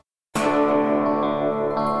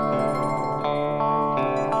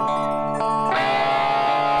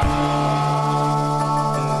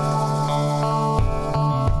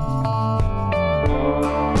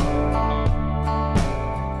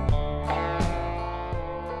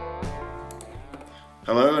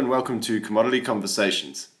Hello and welcome to Commodity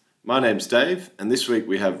Conversations. My name's Dave, and this week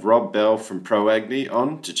we have Rob Bell from ProAgni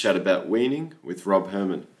on to chat about weaning with Rob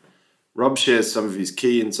Herman. Rob shares some of his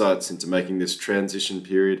key insights into making this transition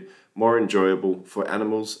period more enjoyable for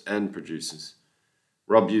animals and producers.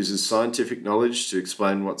 Rob uses scientific knowledge to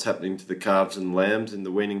explain what's happening to the calves and lambs in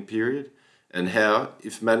the weaning period and how,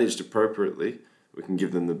 if managed appropriately, we can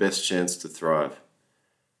give them the best chance to thrive.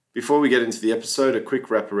 Before we get into the episode, a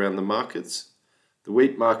quick wrap around the markets. The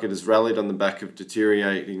wheat market has rallied on the back of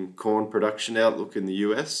deteriorating corn production outlook in the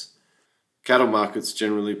US. Cattle markets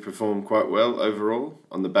generally perform quite well overall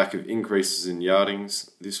on the back of increases in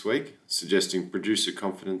yardings this week, suggesting producer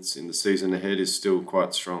confidence in the season ahead is still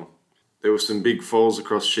quite strong. There were some big falls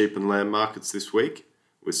across sheep and lamb markets this week,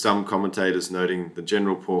 with some commentators noting the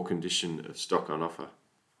general poor condition of stock on offer.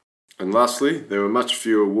 And lastly, there were much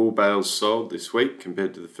fewer wool bales sold this week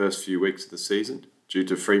compared to the first few weeks of the season, due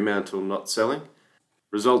to Fremantle not selling.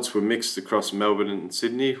 Results were mixed across Melbourne and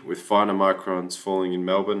Sydney, with finer microns falling in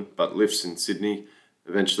Melbourne, but lifts in Sydney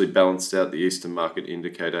eventually balanced out the Eastern market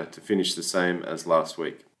indicator to finish the same as last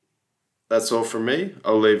week. That's all from me.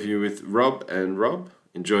 I'll leave you with Rob, and Rob,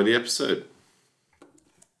 enjoy the episode.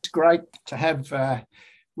 It's great to have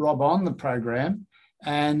Rob on the program,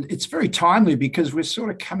 and it's very timely because we're sort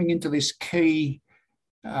of coming into this key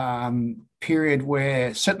period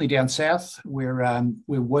where, certainly down south, we're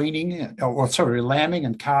weaning, we're lambing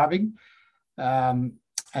and calving, and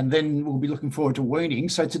then we'll be looking forward to weaning.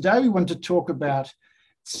 So today we want to talk about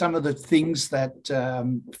some of the things that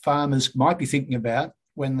farmers might be thinking about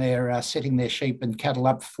when they're setting their sheep and cattle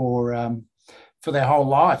up for their whole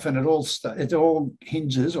life, and it all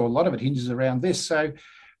hinges, or a lot of it hinges, around this. So,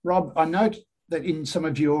 Rob, I note that in some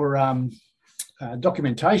of your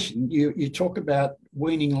documentation, you talk about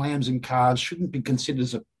weaning lambs and calves shouldn't be considered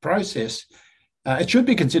as a process. It should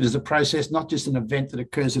be considered as a process, not just an event that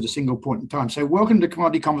occurs at a single point in time. So welcome to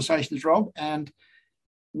Commodity Conversations, Rob, and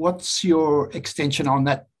what's your extension on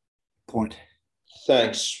that point?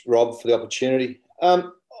 Thanks, Rob, for the opportunity. I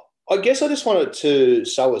guess I just wanted to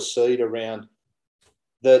sow a seed around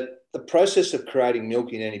that the process of creating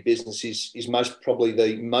milk in any business is most probably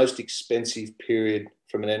the most expensive period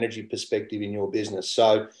from an energy perspective in your business.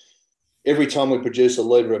 So every time we produce a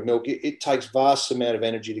litre of milk, it takes vast amount of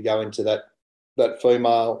energy to go into that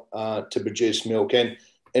female to produce milk.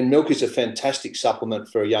 And milk is a fantastic supplement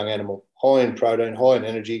for a young animal, high in protein, high in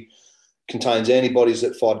energy, contains antibodies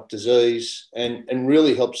that fight disease, and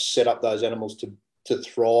really helps set up those animals to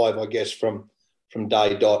thrive, I guess, from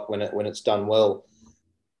day dot when it's done well.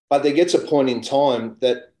 But there gets a point in time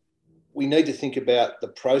that we need to think about the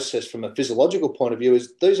process from a physiological point of view,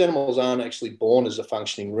 is these animals aren't actually born as a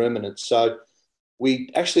functioning ruminant. So we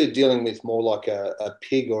actually are dealing with more like a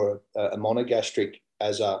pig or a monogastric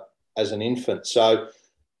as an infant. So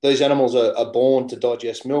these animals are born to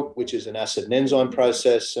digest milk, which is an acid and enzyme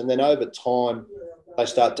process. And then over time, they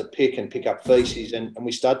start to pick up feces, and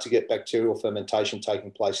we start to get bacterial fermentation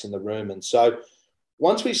taking place in the rumen. So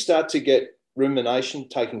once we start to get rumination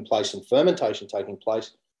taking place and fermentation taking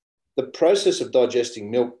place, the process of digesting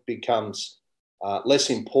milk becomes less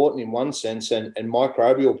important in one sense, and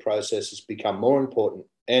microbial processes become more important.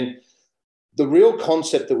 And the real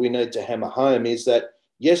concept that we need to hammer home is that,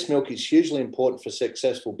 yes, milk is hugely important for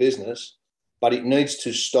successful business, but it needs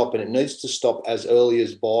to stop, and it needs to stop as early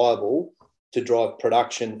as viable to drive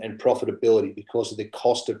production and profitability because of the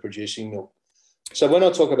cost of producing milk. So when I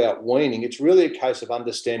talk about weaning, it's really a case of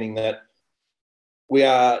understanding that we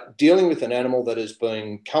are dealing with an animal that is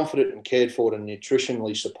being comforted and cared for and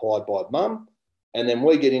nutritionally supplied by mum, and then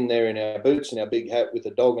we get in there in our boots and our big hat with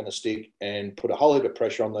a dog and a stick and put a whole heap of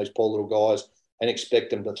pressure on those poor little guys and expect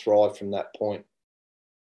them to thrive from that point.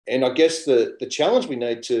 And I guess the challenge we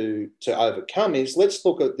need to overcome is, let's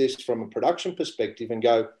look at this from a production perspective and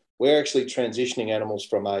go, we're actually transitioning animals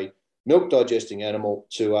from a milk digesting animal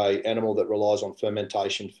to an animal that relies on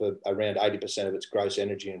fermentation for around 80% of its gross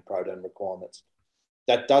energy and protein requirements.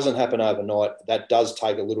 That doesn't happen overnight. That does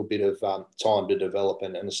take a little bit of time to develop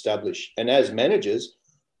and establish. And as managers,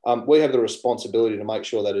 we have the responsibility to make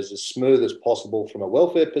sure that is as smooth as possible from a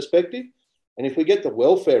welfare perspective. And if we get the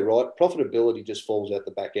welfare right, profitability just falls out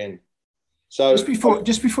the back end. So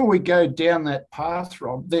just before we go down that path,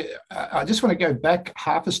 Rob, I just want to go back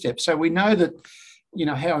half a step. So we know that,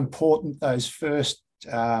 how important those first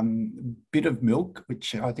bit of milk,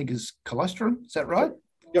 which I think is colostrum, is that right?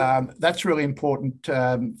 Yep. That's really important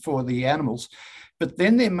for the animals. But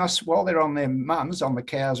then there must, while they're on their mums, on the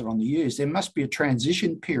cows or on the ewes, there must be a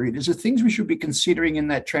transition period. Is there things we should be considering in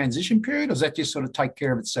that transition period, or does that just sort of take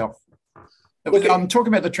care of itself? I'm talking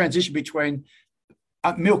about the transition between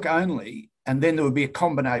milk only and then there would be a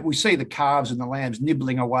combination. We see the calves and the lambs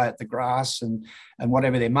nibbling away at the grass and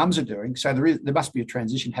whatever their mums are doing. So there must be a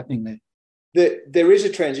transition happening there. There is a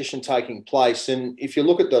transition taking place. And if you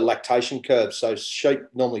look at the lactation curve, so sheep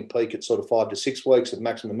normally peak at sort of 5 to 6 weeks of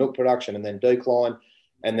maximum milk production and then decline,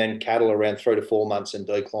 and then cattle around 3 to 4 months and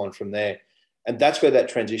decline from there. And that's where that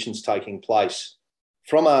transition's taking place.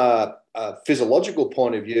 From a physiological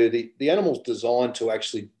point of view, the animal's designed to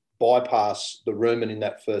actually bypass the rumen in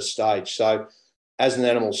that first stage. So as an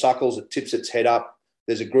animal suckles, it tips its head up.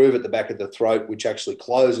 There's a groove at the back of the throat which actually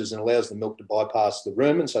closes and allows the milk to bypass the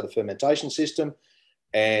rumen, so the fermentation system,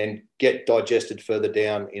 and get digested further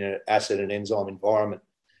down in an acid and enzyme environment.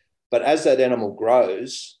 But as that animal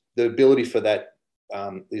grows, the ability for that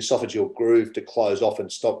the esophageal groove to close off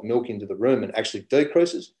and stop milk into the rumen actually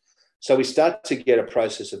decreases. So we start to get a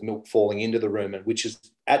process of milk falling into the rumen, which is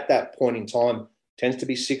at that point in time tends to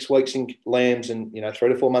be 6 weeks in lambs and 3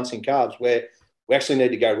 to 4 months in calves, where we actually need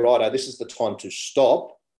to go, right, this is the time to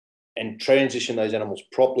stop and transition those animals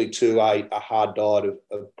properly to a hard diet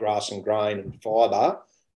of grass and grain and fibre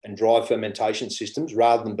and dry fermentation systems,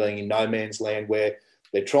 rather than being in no man's land where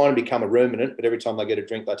they're trying to become a ruminant, but every time they get a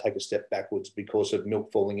drink, they take a step backwards because of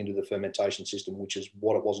milk falling into the fermentation system, which is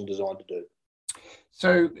what it wasn't designed to do.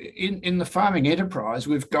 So in the farming enterprise,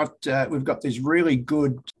 we've got this really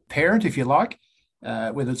good parent, if you like,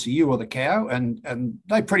 whether it's the ewe or the cow, and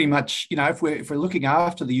they pretty much, if we're looking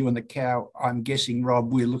after the ewe and the cow, I'm guessing,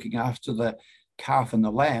 Rob, we're looking after the calf and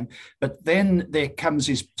the lamb. But then there comes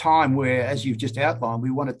this time where, as you've just outlined,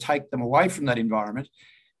 we want to take them away from that environment,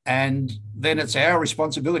 and then it's our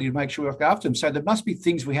responsibility to make sure we look after them. So there must be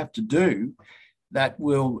things we have to do that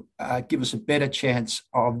will give us a better chance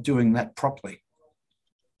of doing that properly.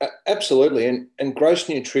 Absolutely. And gross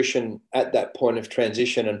nutrition at that point of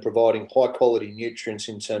transition and providing high quality nutrients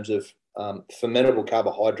in terms of fermentable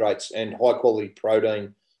carbohydrates and high quality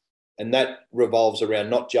protein. And that revolves around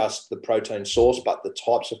not just the protein source, but the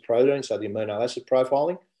types of protein, so the amino acid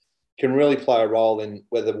profiling, can really play a role in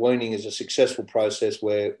whether weaning is a successful process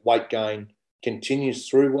where weight gain continues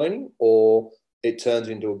through weaning, or it turns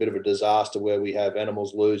into a bit of a disaster where we have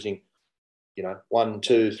animals losing 1,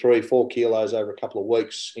 2, 3, 4 kilos over a couple of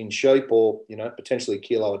weeks in sheep, or, potentially a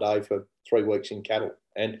kilo a day for 3 weeks in cattle.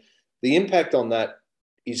 And the impact on that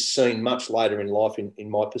is seen much later in life, in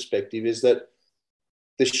my perspective, is that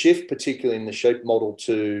the shift, particularly in the sheep model,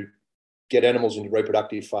 to get animals into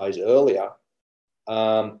reproductive phase earlier,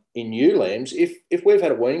 in ewe lambs, if we've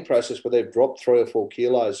had a weaning process where they've dropped 3 or 4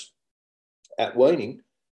 kilos at weaning,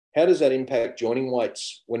 how does that impact joining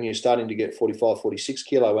weights when you're starting to get 45, 46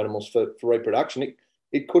 kilo animals for reproduction?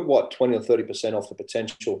 It could wipe 20 or 30% off the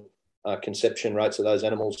potential conception rates of those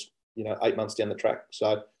animals, 8 months down the track.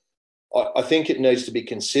 So I think it needs to be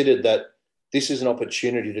considered that this is an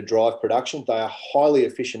opportunity to drive production. They are highly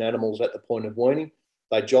efficient animals at the point of weaning.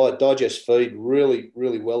 They digest feed really,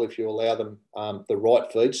 really well if you allow them the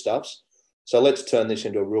right feedstuffs. So let's turn this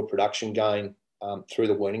into a real production gain through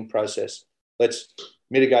the weaning process. Let's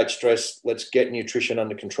mitigate stress, let's get nutrition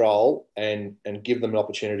under control and give them an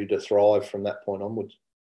opportunity to thrive from that point onwards.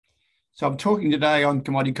 So I'm talking today on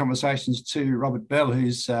Commodity Conversations to Robert Bell,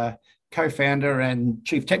 who's co-founder and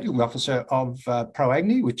chief technical officer of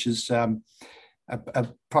ProAgni, which is a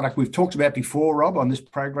product we've talked about before, Rob, on this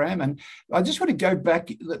program. And I just want to go back.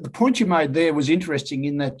 The point you made there was interesting,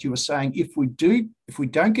 in that you were saying if we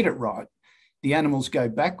don't get it right, the animals go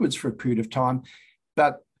backwards for a period of time.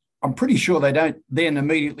 But I'm pretty sure they don't then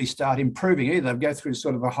immediately start improving either. They go through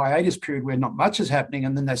sort of a hiatus period where not much is happening,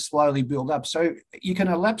 and then they slowly build up. So you can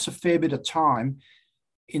elapse a fair bit of time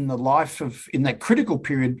in the life in that critical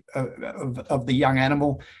period of the young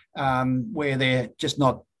animal where they're just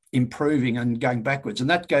not improving and going backwards. And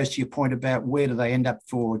that goes to your point about where do they end up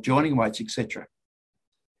for joining weights, etc.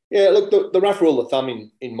 Yeah, look, the rough rule of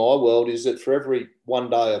thumb in my world is that for every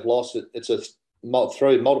 1 day of loss, it's a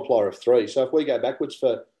multiplier of 3. So if we go backwards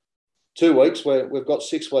for 2 weeks, we've got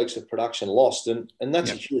 6 weeks of production lost, and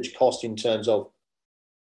that's a huge cost in terms of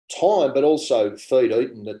time, but also feed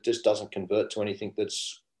eaten that just doesn't convert to anything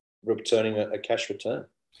that's returning a cash return.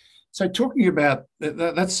 So talking about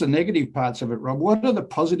that's the negative parts of it, Rob. What are the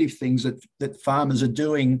positive things that farmers are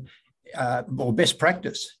doing, or best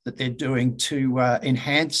practice that they're doing to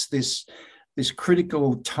enhance this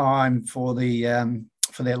critical time for their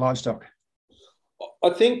livestock? I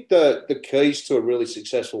think the keys to a really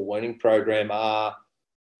successful weaning program are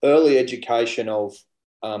early education of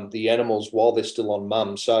the animals while they're still on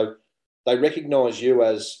mum. So they recognise you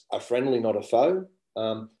as a friendly, not a foe.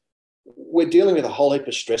 We're dealing with a whole heap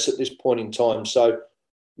of stress at this point in time. So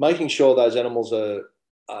making sure those animals are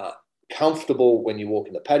comfortable when you walk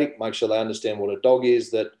in the paddock, make sure they understand what a dog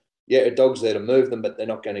is, that, yeah, a dog's there to move them, but they're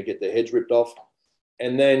not going to get their heads ripped off.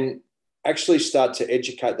 And then actually start to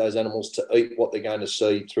educate those animals to eat what they're going to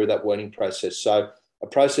see through that weaning process. So a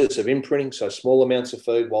process of imprinting, so small amounts of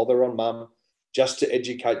food while they're on mum, just to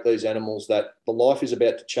educate these animals that the life is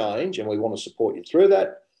about to change and we want to support you through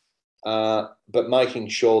that. But making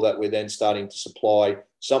sure that we're then starting to supply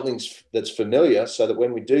something that's familiar, so that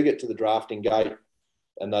when we do get to the drafting gate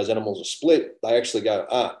and those animals are split, they actually go,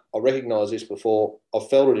 I recognise this before. I've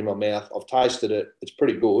felt it in my mouth. I've tasted it. It's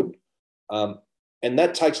pretty good. And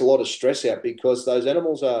that takes a lot of stress out, because those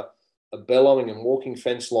animals are bellowing and walking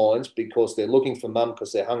fence lines because they're looking for mum,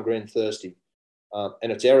 because they're hungry and thirsty.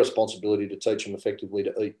 And it's our responsibility to teach them effectively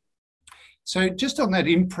to eat. So just on that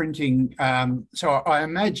imprinting, so I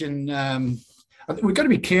imagine we've got to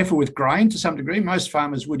be careful with grain to some degree. Most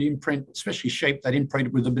farmers would imprint, especially sheep, they'd imprint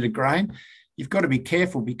it with a bit of grain. You've got to be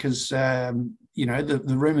careful because,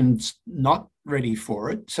 the rumen's not ready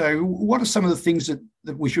for it. So what are some of the things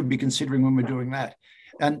that we should be considering when we're doing that?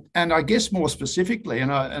 And I guess more specifically,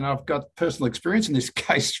 and I've got personal experience in this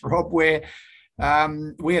case, Rob, where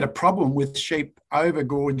we had a problem with sheep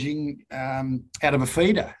overgorging out of a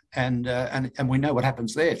feeder, and we know what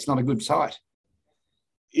happens there. It's not a good sight.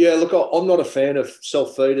 Yeah, look, I'm not a fan of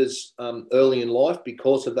self-feeders early in life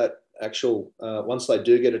because of that actual, once they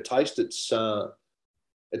do get a taste, it's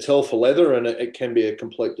hell for leather, and it can be a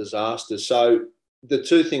complete disaster. So the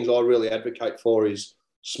two things I really advocate for is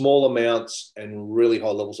small amounts and really high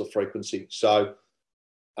levels of frequency. So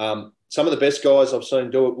some of the best guys I've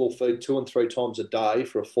seen do it will feed 2 and 3 times a day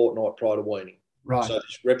for a fortnight prior to weaning. Right. So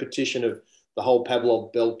this repetition of the whole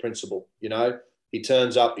Pavlov Bell principle, he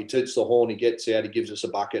turns up, he toots the horn, he gets out, he gives us a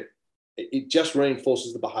bucket. It just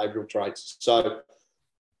reinforces the behavioural traits. So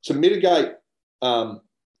to mitigate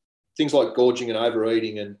things like gorging and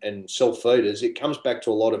overeating and self-feeders, it comes back to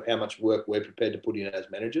a lot of how much work we're prepared to put in as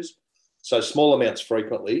managers. So small amounts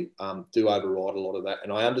frequently do override a lot of that.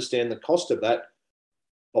 And I understand the cost of that,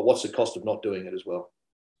 but what's the cost of not doing it as well?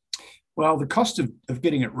 Well, the cost of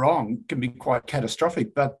getting it wrong can be quite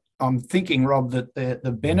catastrophic, but I'm thinking, Rob, that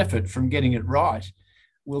the benefit from getting it right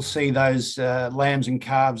will see those lambs and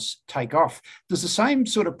calves take off. Does the same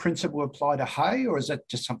sort of principle apply to hay, or is that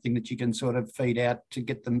just something that you can sort of feed out to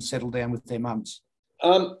get them settled down with their mums?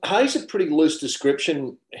 Hay's a pretty loose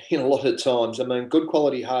description in a lot of times. I mean, good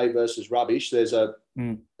quality hay versus rubbish, there's a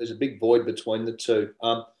big void between the two.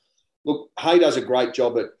 Look, hay does a great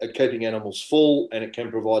job at keeping animals full, and it can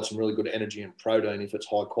provide some really good energy and protein if it's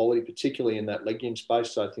high quality, particularly in that legume space,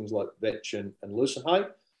 so things like vetch and lucerne hay.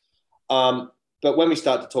 But when we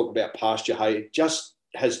start to talk about pasture hay, it just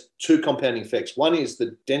has two compounding effects. One is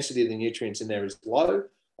the density of the nutrients in there is low,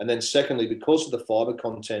 and then secondly, because of the fibre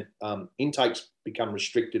content, intakes become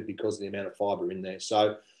restricted because of the amount of fibre in there.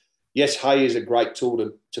 So yes, hay is a great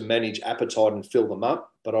tool to manage appetite and fill them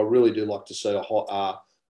up, but I really do like to see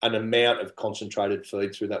an amount of concentrated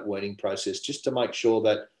feed through that weaning process, just to make sure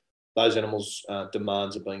that those animals'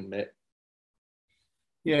 demands are being met.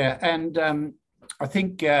 Yeah, and I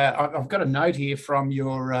think I've got a note here from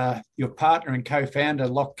your partner and co-founder,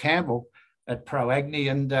 Locke Campbell at ProAgni,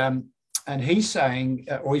 and he's saying,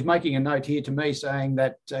 or he's making a note here to me saying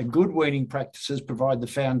that good weaning practices provide the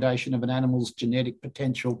foundation of an animal's genetic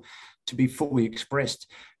potential to be fully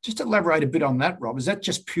expressed. Just elaborate a bit on that, Rob. Is that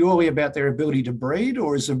just purely about their ability to breed,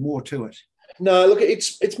 or is there more to it? No, look,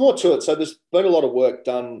 it's more to it. So there's been a lot of work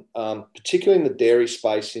done, particularly in the dairy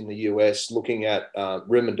space in the US, looking at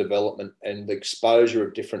rumen development and the exposure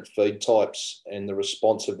of different feed types and the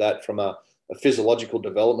response of that from a physiological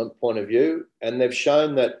development point of view. And they've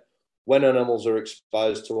shown that when animals are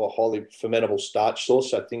exposed to a highly fermentable starch source,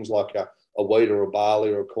 so things like a wheat or a barley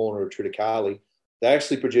or a corn or a triticale, they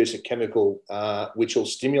actually produce a chemical which will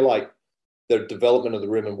stimulate the development of the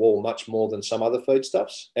rumen wall much more than some other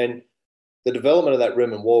feedstuffs. And the development of that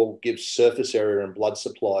rumen wall gives surface area and blood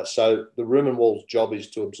supply. So the rumen wall's job is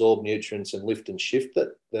to absorb nutrients and lift and shift it,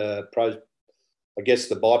 the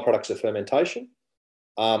byproducts of fermentation.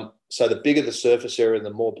 So the bigger the surface area and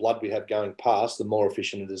the more blood we have going past, the more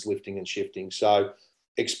efficient it is lifting and shifting. So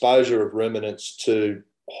exposure of ruminants to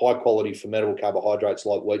high quality fermentable carbohydrates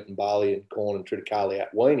like wheat and barley and corn and triticale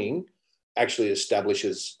at weaning actually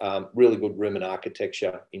establishes really good rumen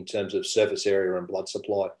architecture in terms of surface area and blood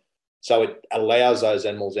supply. So it allows those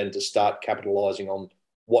animals then to start capitalising on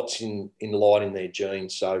what's in line in their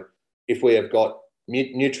genes. So if we have got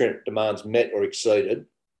nutrient demands met or exceeded,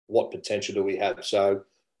 what potential do we have? So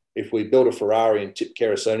if we build a Ferrari and tip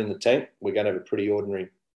kerosene in the tank, we're going to have a pretty ordinary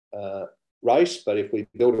race. But if we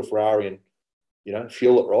build a Ferrari and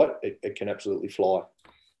fuel it right, it can absolutely fly.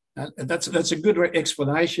 That's a good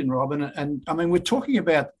explanation, Rob. And I mean, we're talking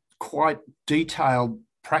about quite detailed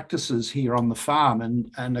practices here on the farm,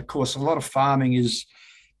 and of course, a lot of farming is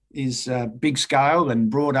big scale and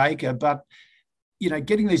broad acre, but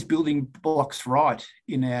getting these building blocks right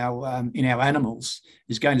in our animals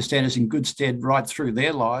is going to stand us in good stead right through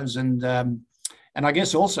their lives, and I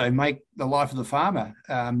guess also make the life of the farmer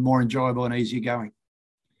more enjoyable and easier going.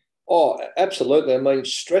 Oh, absolutely. I mean,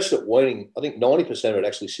 stress at weaning, I think 90% of it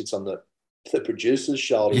actually sits on the producer's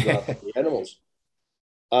shoulders rather than the animals.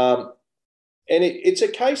 And it's a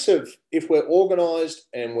case of, if we're organised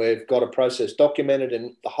and we've got a process documented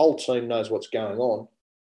and the whole team knows what's going on,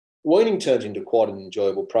 weaning turns into quite an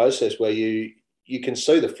enjoyable process where you can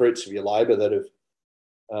see the fruits of your labour that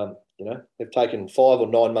have, they've taken 5 or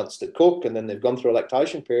 9 months to cook, and then they've gone through a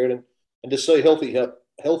lactation period, and to see healthy,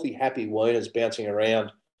 happy weaners bouncing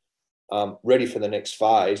around, ready for the next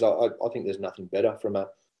phase. I think there's nothing better from a,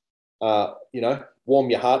 warm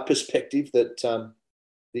your heart perspective that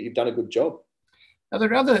you've done a good job. Are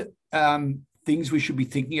there other things we should be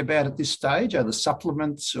thinking about at this stage? Are there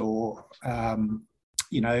supplements or,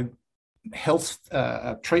 health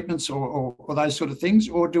treatments or those sort of things?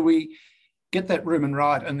 Or do we get that rumen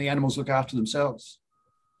right and the animals look after themselves?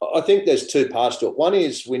 I think there's 2 parts to it. One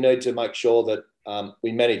is we need to make sure that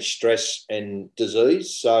we manage stress and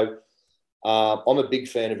disease. So I'm a big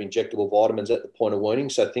fan of injectable vitamins at the point of weaning.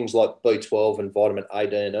 So things like B12 and vitamin A,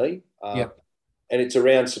 D and E. Yep. And it's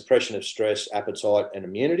around suppression of stress, appetite and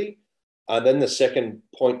immunity. And then the second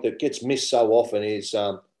point that gets missed so often is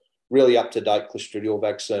really up-to-date clostridial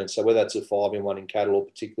vaccines. So whether that's a 5-in-1 in cattle or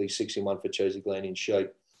particularly 6-in-1 for cheesy gland in sheep,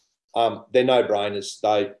 they're no-brainers.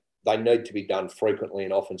 They need to be done frequently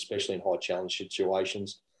and often, especially in high-challenge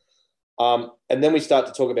situations. And then we start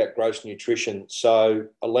to talk about gross nutrition. So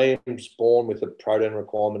a lamb's born with a protein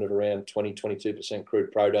requirement of around 20-22%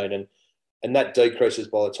 crude protein, and that decreases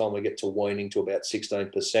by the time we get to weaning to about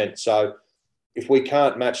 16%. So if we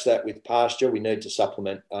can't match that with pasture, we need to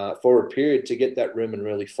supplement for a period to get that rumen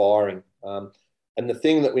really firing. And the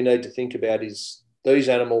thing that we need to think about is these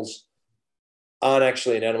animals aren't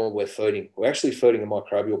actually an animal we're feeding. We're actually feeding a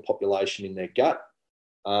microbial population in their gut.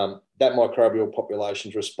 That microbial population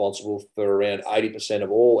is responsible for around 80% of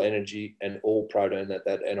all energy and all protein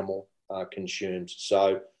that animal consumes.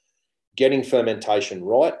 So getting fermentation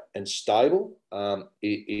right and stable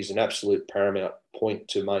is an absolute paramount point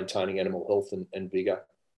to maintaining animal health and vigour.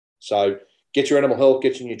 So get your animal health,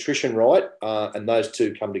 get your nutrition right, and those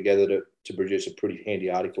two come together to produce a pretty handy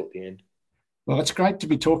article at the end. Well, it's great to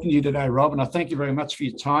be talking to you today, Rob, and I thank you very much for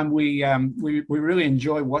your time. We really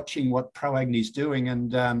enjoy watching what ProAgni is doing,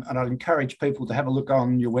 and I'd encourage people to have a look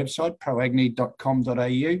on your website,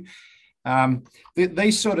 proagni.com.au.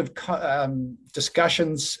 These sort of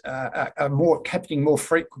discussions are happening more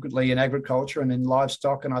frequently in agriculture and in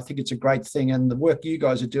livestock, and I think it's a great thing, and the work you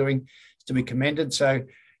guys are doing is to be commended. So,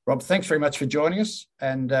 Rob, thanks very much for joining us,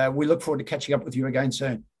 and we look forward to catching up with you again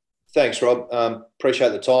soon. Thanks, Rob.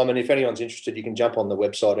 Appreciate the time, and if anyone's interested, you can jump on the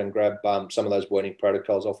website and grab some of those weaning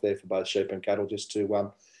protocols off there for both sheep and cattle, just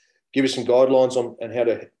to give us some guidelines on how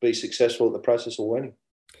to be successful at the process of weaning.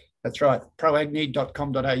 That's right,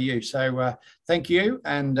 proagni.com.au. So thank you,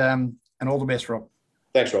 and all the best, Rob.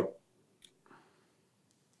 Thanks, Rob.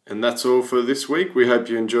 And that's all for this week. We hope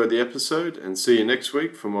you enjoyed the episode, and see you next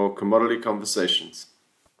week for more commodity conversations.